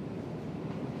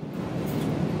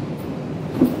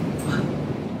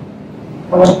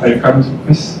 Are you coming to the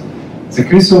quiz? The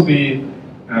quiz will be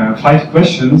 5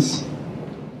 questions.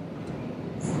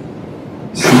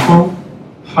 Simple,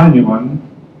 funny one.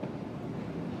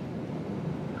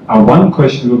 One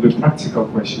question will be practical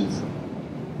questions.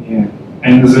 Yeah.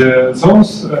 And the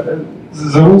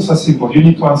rules are simple. You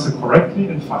need to answer correctly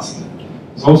and fast.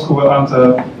 Those who will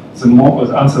answer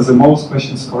the most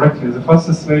questions correctly the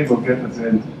fastest way will get at the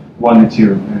end 1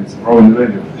 Ethereum, and it's growing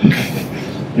value.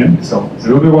 Yeah? So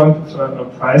there will be one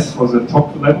prize for the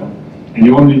top level, and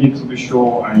you only need to be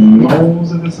sure I know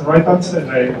that it's the right answer,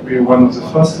 and I will be one of the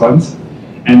first ones.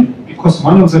 And because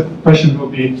one of the questions will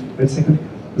be, wait a second,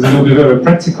 there will be a very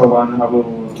practical one. I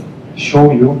will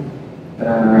show you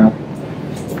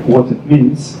what it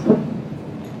means,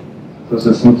 because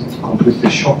it's not completely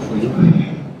shock for you. I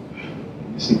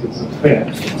think it's not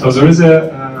fair. So there is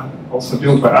also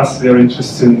built by us very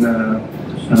interesting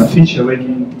feature,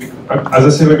 as I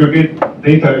said, we aggregate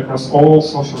data across all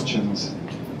social channels,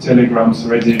 Telegrams,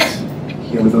 Reddit.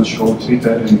 Here we don't show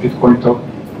Twitter and Bitcoin talk.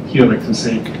 Here, like to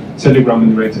say, Telegram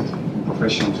and Reddit,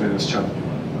 professional traders chat.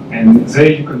 And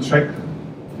there you can track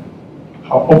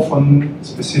how often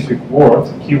specific word,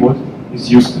 keyword, is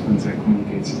used when they're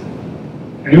communicating.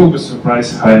 And you will be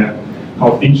surprised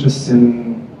how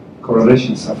interesting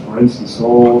correlations are. For instance,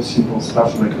 all simple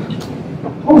stuff like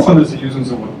how often is it using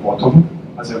the word bottom,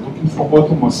 as they're looking for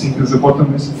bottom or thinking the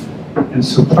bottom is, and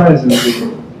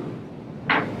surprisingly,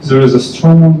 there is a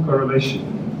strong correlation.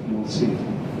 You will see it.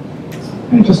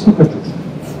 And just look at it.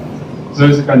 There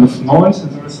is a kind of noise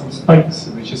and there is some spikes,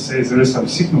 which is say there is some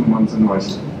signal among the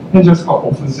noise. And just how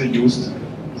often they used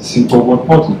the simple word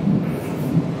bottom.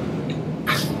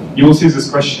 You will see this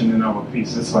question in our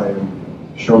quiz, that's why I'm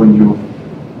showing you,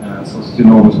 so that you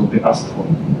know what will be asked for.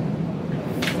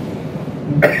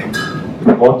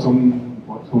 Bottom,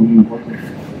 bottom, bottom.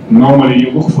 Normally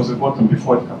you look for the bottom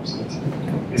before it comes.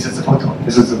 Is it the bottom?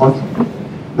 Is it the bottom?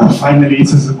 Now finally it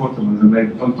is the bottom, and then they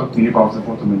don't talk to me about the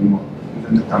bottom anymore. And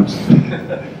then it comes.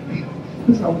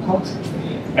 That's how it works.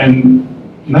 And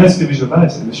nicely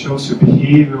visualized, and it shows you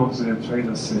behavior of the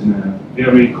traders in a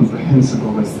very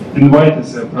comprehensible way. And white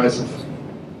is the price of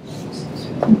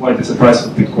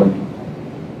Bitcoin.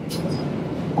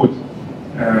 Good.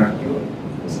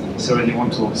 So you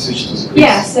want to switch to the quiz?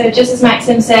 Yeah, so just as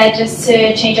Maxim said, just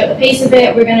to change up the pace a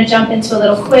bit, we're going to jump into a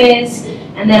little quiz,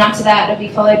 and then after that it'll be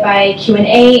followed by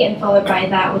Q&A, and followed by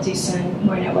that we'll do some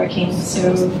more networking.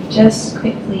 So just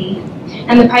quickly.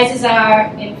 And the prizes are,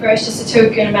 in first, just a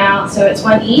token amount, so it's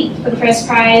 1 ETH for the first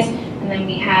prize, and then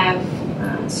we have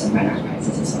some runner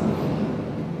prizes as well.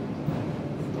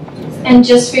 And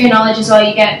just for your knowledge as well,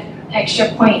 you get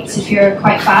extra points if you're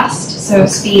quite fast, so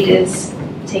speed is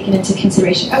taken into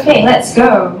consideration. Okay, let's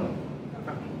go.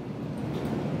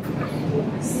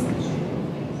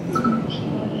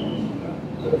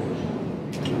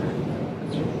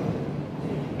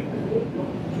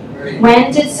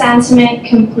 When did Santiment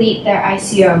complete their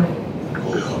ICO?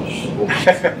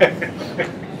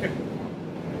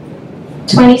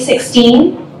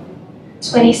 2016,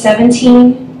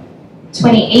 2017,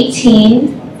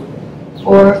 2018,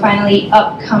 or finally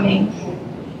upcoming?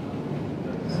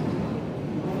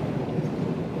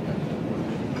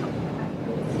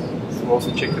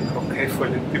 Also check it how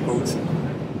carefully people listen.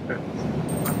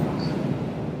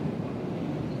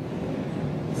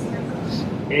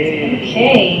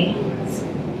 Okay.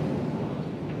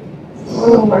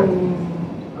 Ooh,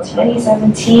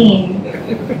 2017.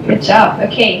 Good job.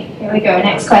 Okay, here we go.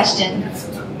 Next question.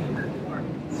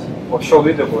 Show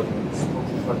leaderboard.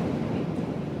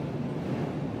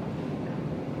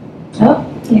 Oh,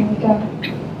 here we go.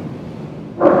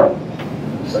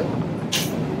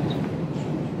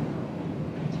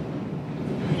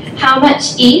 How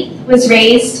much ETH was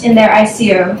raised in their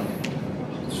ICO?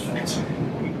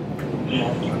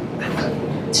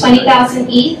 20,000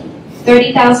 ETH,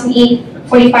 30,000 ETH,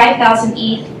 45,000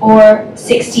 ETH, or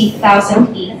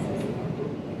 60,000 ETH?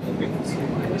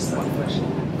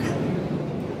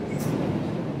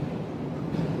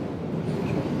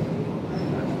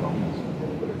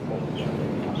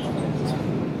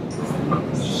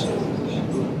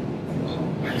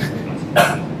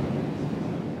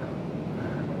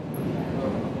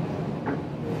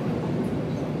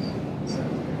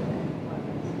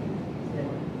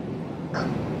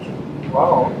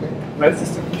 Wow, nice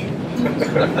distinction.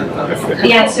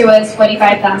 The answer was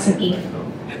 45,000 ETH.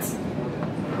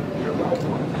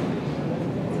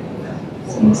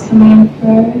 So who's coming in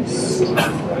first?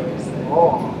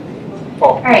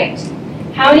 All right.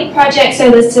 How many projects are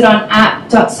listed on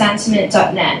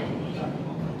app.santiment.net?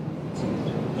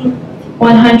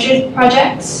 100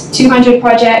 projects, 200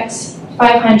 projects,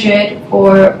 500,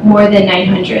 or more than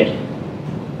 900?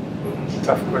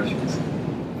 Tough questions.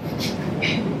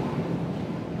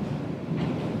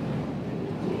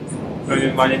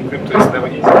 Earning money in crypto is never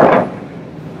easy.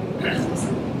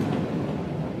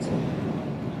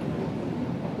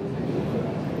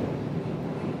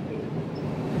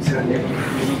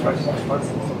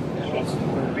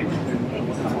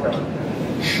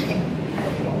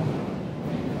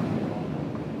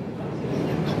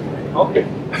 Okay.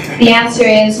 The answer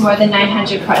is more than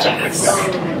 900 projects.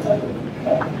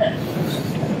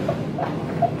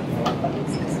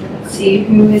 Let's see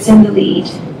who is in the lead.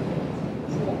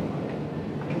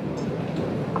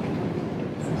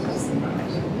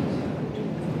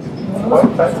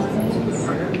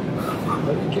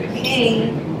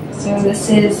 Okay, so this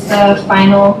is the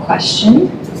final question.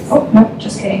 Oh, no,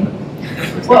 just kidding.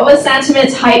 What was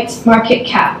Santiment's hyped market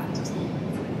cap?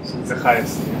 The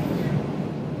highest.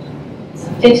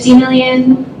 50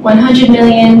 million, 100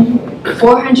 million,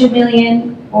 400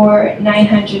 million, or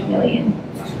 900 million?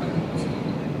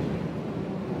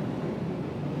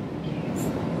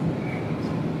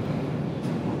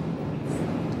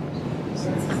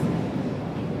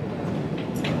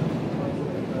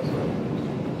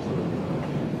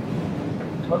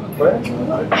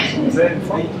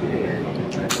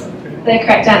 The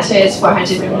correct answer is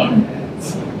 400 million.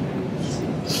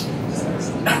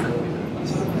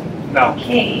 Now.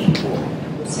 Okay.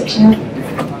 Switching up.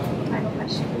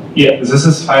 Yeah, this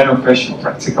is final question,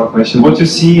 practical question. What you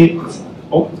see,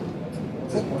 oh,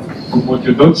 what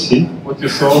you don't see, what you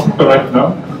saw right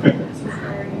now.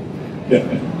 Yeah,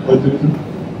 what do you do?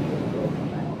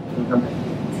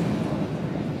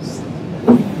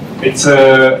 It's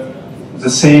the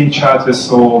same chart we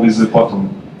saw with the bottom.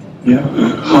 Yeah,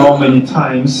 how many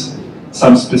times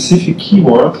some specific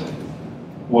keyword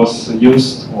was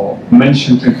used or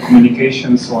mentioned in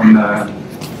communications on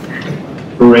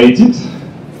Reddit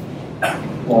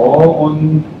or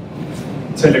on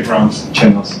Telegram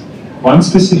channels. One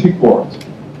specific word.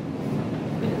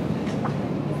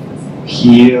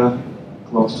 Here,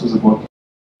 close to the bottom.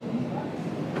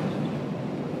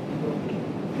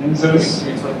 And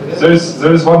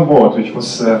there is one word which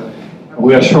was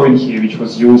we are showing here, which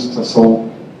was used so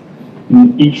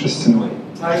interestingly. Do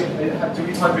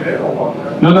we type it in or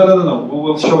what? No. We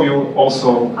will show you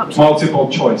also multiple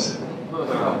choice.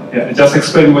 Yeah, just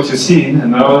explain what you're seeing,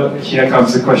 and now here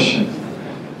comes the question.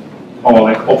 Or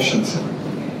like options.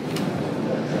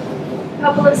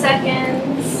 Couple of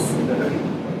seconds.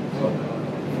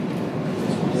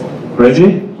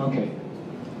 Ready? Okay.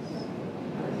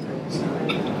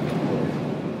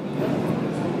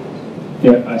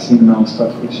 Yeah, I think now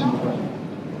start question.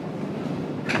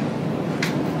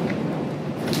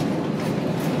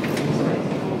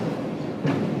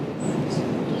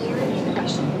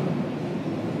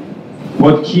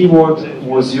 What keyword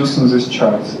was used on this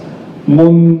chart?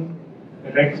 Moon,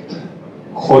 rect,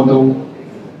 hodl,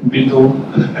 biddle.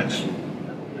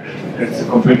 It's a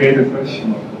complicated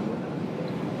question.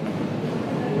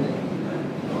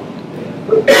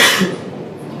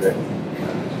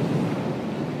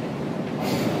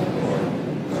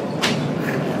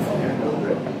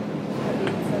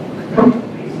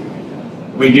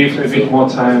 We gave a bit more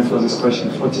time for this question,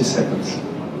 40 seconds.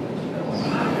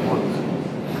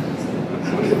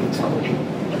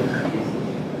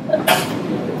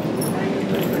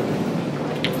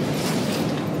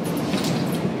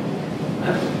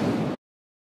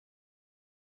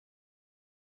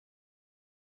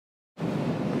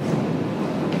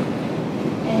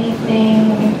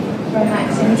 anything from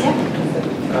Maxim's yet?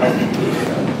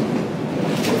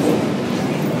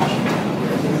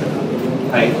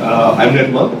 Hi, I'm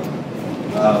Nirmal.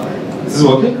 This is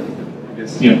working?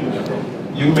 Yes. Yeah.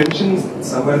 You mentioned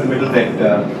somewhere in the middle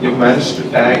that you've managed to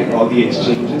tag all the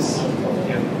exchanges.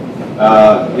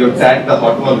 You've tagged the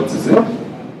hot wallets, is it?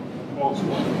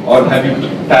 Or have you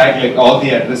tagged like all the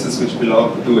addresses which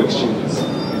belong to exchanges?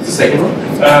 The second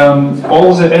one?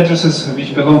 All the addresses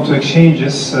which belong to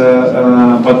exchanges,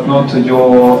 but not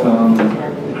your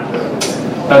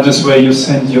address where you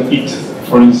send your ETH,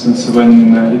 for instance,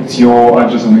 when it's your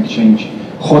address on exchange.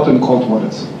 Hot and cold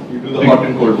wallets. You do the hot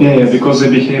and cold wallets? Yeah, because they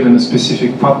behave in a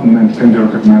specific pattern and can be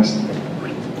recognized.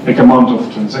 Like amount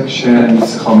of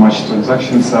transactions, how much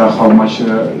transactions are, how much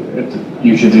it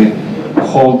usually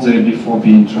holds before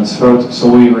being transferred.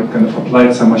 So we like kind of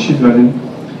applied some machine learning,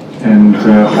 and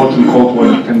hot and cold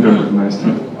wallet can be recognized.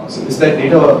 So is that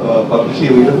data publicly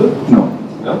available? No.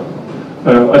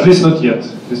 No? At least not yet.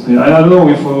 I don't know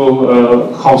if we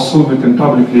will, how soon we can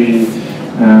publicly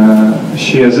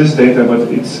share this data,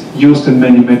 but it's used in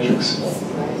many metrics.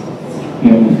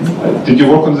 Did you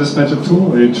work on this metric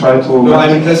too? Or you try to? No,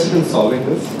 I'm interested in solving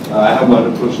this. I have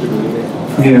one approach to doing it.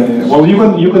 Yeah. Well,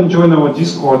 you can join our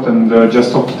Discord and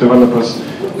just talk to developers.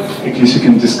 At least you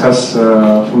can discuss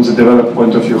from the developer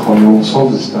point of view how you will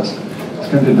solve this task. It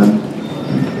can be done.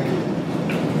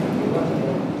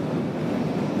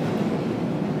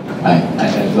 I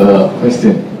have a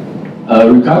question.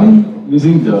 Regarding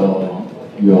using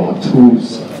your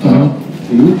tools,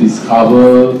 do you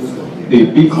discover the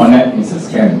BitConnect is a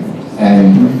scam,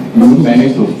 and you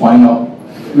manage to find out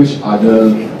which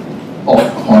other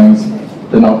altcoins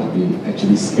turn out to be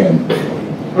actually scam?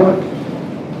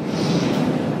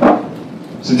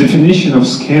 The definition of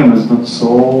scam is not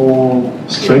so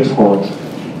straightforward.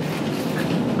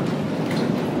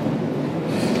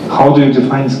 How do you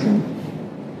define scam?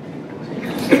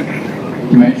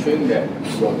 You mentioned that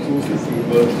your tools is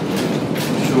able to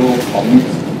show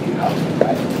commits to GitHub,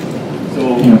 right? So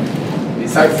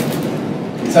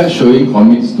besides showing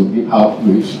commits to GitHub,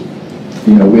 which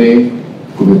in a way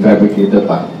could be fabricated,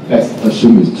 but let's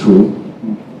assume it's true,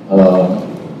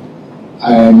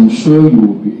 I'm sure you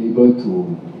will be able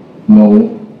to know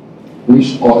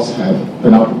which odds have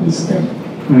turned out to be scam,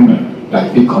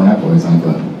 like BitConnect, for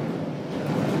example.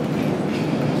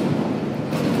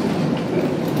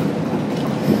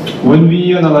 When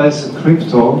we analyze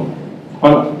crypto,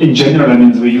 well, in general, I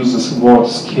mean, we use this word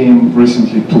scam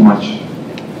recently too much.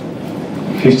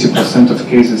 50% of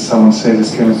cases, someone says a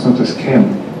scam, it's not a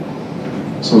scam.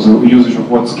 So the usage of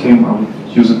word scam, I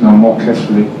would use it now more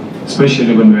carefully,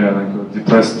 especially when we are like a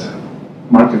depressed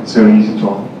market. It's very easy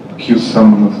to accuse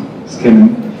someone of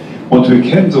scamming. What we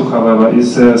can do, however,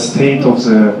 is the state of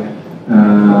the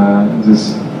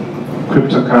this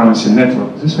cryptocurrency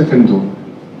network. This we can do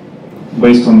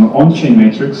based on on-chain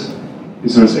metrics.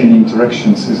 Is there any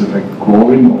interactions? Is it like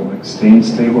growing or like staying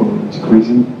stable or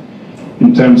decreasing?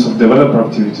 In terms of developer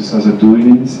activities, are they doing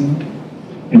anything?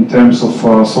 In terms of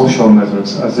social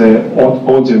networks, as the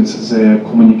audience, they're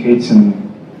communicating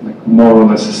like more or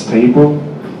less stable?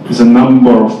 Is the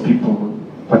number of people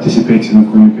participating in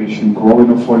communication growing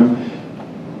or falling?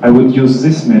 I would use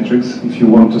these metrics if you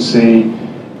want to say,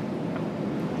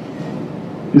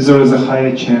 is there a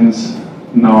higher chance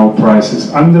now price is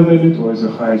undervalued, or is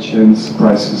a higher chance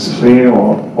price is fair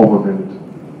or overvalued?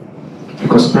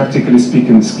 Because practically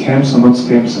speaking, scams or not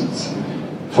scams, it's,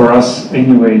 for us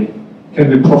anyway, can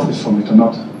we profit from it or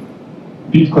not?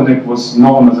 BitConnect was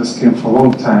known as a scam for a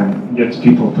long time, yet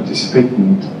people participate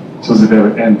in it till the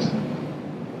very end.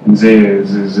 And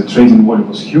the trading volume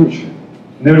was huge.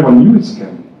 And everyone knew it's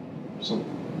scam. So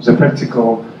the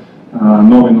practical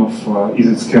knowing of is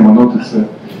it scam or not, it's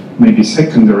maybe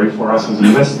secondary for us as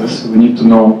investors. We need to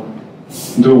know,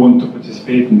 do we want to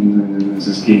participate in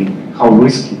this game? How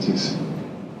risky it is?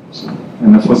 So,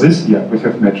 and for this, yeah, we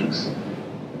have metrics.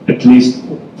 At least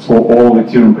for all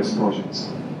Ethereum-based projects.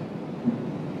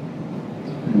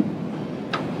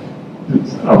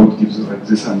 I would give you like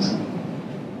this answer.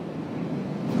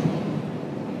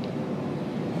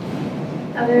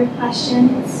 Other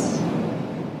questions?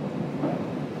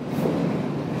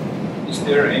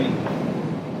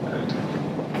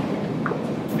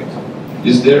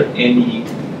 Is there any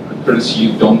currency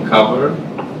you don't cover,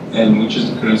 and which is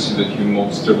the currency that you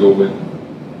most struggle with?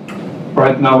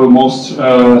 Right now we're most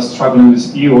struggling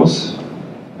with EOS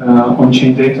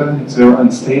on-chain data. It's very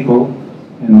unstable,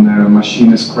 and the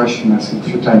machine is crashing, I think, a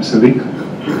few times a week.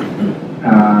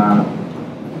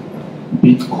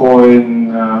 Bitcoin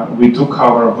we do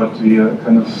cover, but we are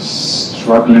kind of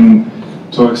struggling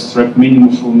to extract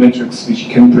meaningful metrics which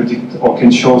can predict or can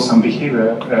show some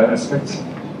behavior aspects.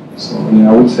 So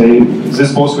yeah, I would say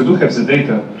this both we do have the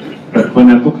data, but when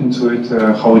I look into it,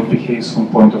 how it behaves from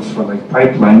point of like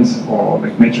pipelines or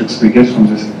like metrics we get from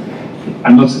this,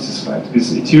 I'm not satisfied. With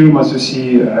Ethereum, as you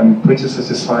see, I'm pretty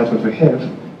satisfied what we have.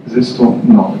 This two,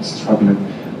 no, it's struggling.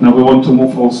 Now we want to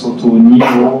move also to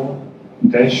Neo,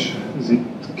 Dash,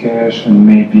 Zcash, and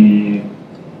maybe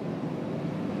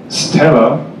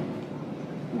Stellar,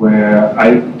 where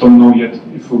I don't know yet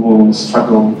if we will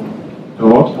struggle a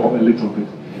lot or a little bit.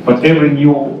 But every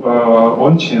new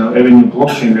on-chain, every new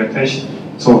blockchain we attach,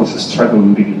 it's always a struggle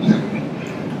in the beginning.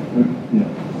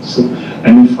 Yeah. So,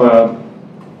 and if,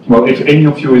 well, if any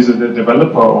of you is a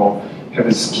developer or have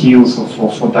the skills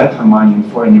for data mining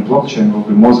for any blockchain, we'll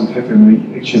be more than happy, and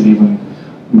we actually even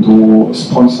do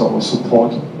sponsor or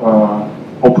support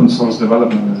open source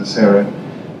development in this area.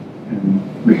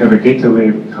 And we have a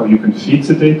gateway how you can feed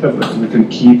the data, but we can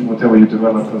keep whatever you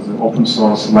develop as an open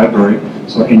source library,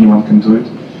 so anyone can do it.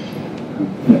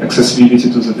 Accessibility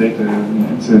to the data,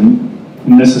 it's a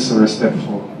necessary step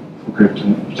for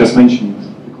crypto. Just mentioning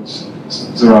it because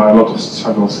there are a lot of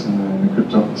struggles in the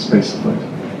crypto space.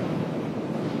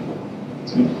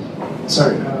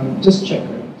 Sorry, just check.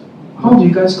 Right? How do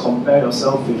you guys compare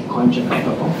yourself with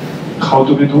coincheckup.com? How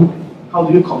do we do? How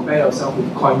do you compare yourself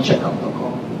with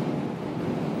coincheckup.com?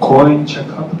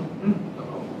 Coincheckup?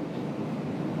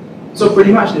 So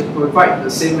pretty much they provide the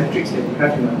same metrics that you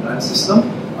have in your entire system,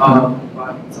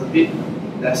 but it's a bit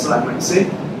lesser, I might say.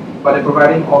 But they're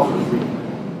providing all for free.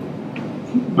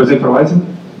 But they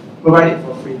providing? Provide it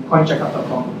for free.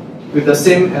 Coincheckup.com with the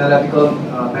same analytical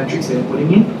metrics they're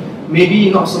putting in. Maybe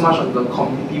not so much on the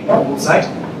community pool side,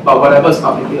 but whatever is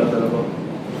publicly available,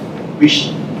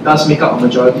 which does make up a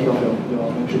majority of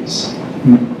your metrics.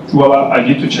 Well, I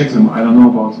need to check them. I don't know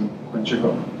about the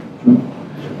CoinCheckup.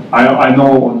 I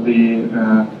know on the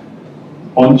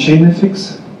on-chain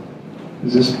ethics.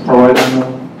 Is this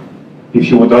providing? If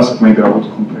you would ask, maybe I would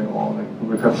compare. Or like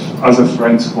we have other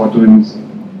friends who are doing,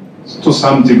 to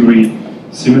some degree,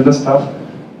 similar stuff.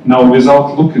 Now,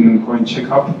 without looking in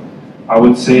CoinCheckup, I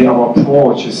would say our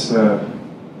approach is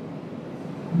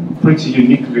pretty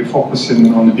unique. We're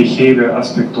focusing on the behavior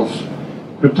aspect of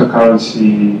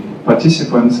cryptocurrency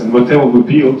participants, and whatever we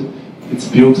build, it's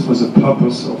built for the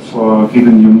purpose of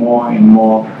giving you more and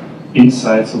more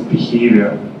insights of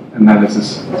behavior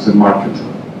analysis of the market,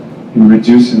 in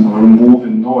reducing or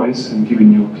removing noise and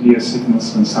giving you clear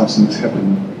signals when something is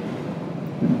happening.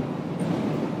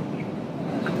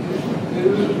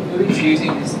 Who is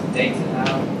using this data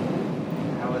now?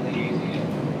 How are they using it?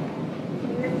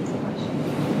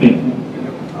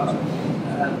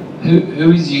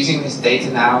 Who is using this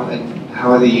data now, and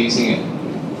how are they using it?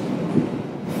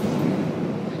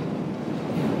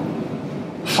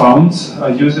 Funds are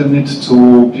using it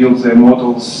to build their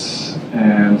models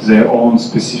and their own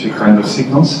specific kind of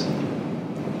signals.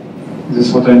 This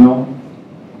is what I know.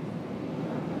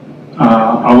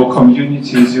 Our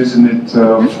community is using it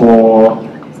for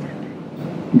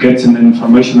getting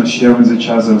information or sharing with each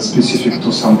other specific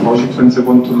to some project when they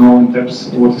want to know in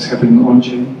depth what is happening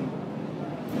on-chain.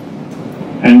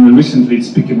 And recently it's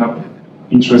picking up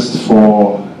interest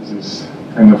for this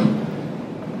kind of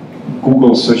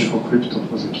Google search for crypto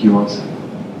for the keywords,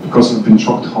 because we've been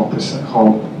shocked how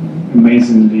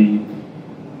amazingly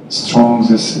strong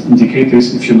this indicator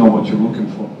is if you know what you're looking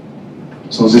for.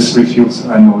 So this reveals,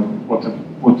 I know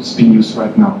what is being used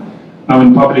right now. Now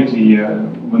in publicly,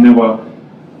 whenever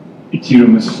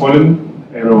Ethereum is falling,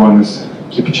 everyone is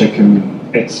keep checking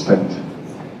ad spend.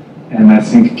 And I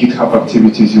think GitHub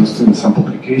activity is used in some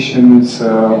publications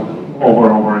over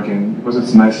and over again, because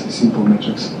it's nice, simple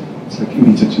metrics. It's like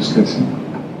immediate use case.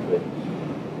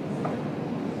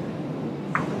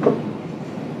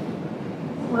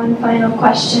 One final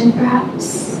question,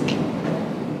 perhaps.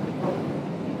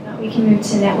 Now we can move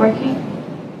to networking.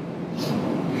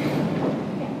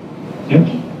 Yeah.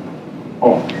 Okay.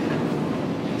 Oh,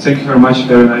 thank you very much.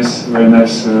 Very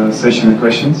nice session and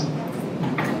questions.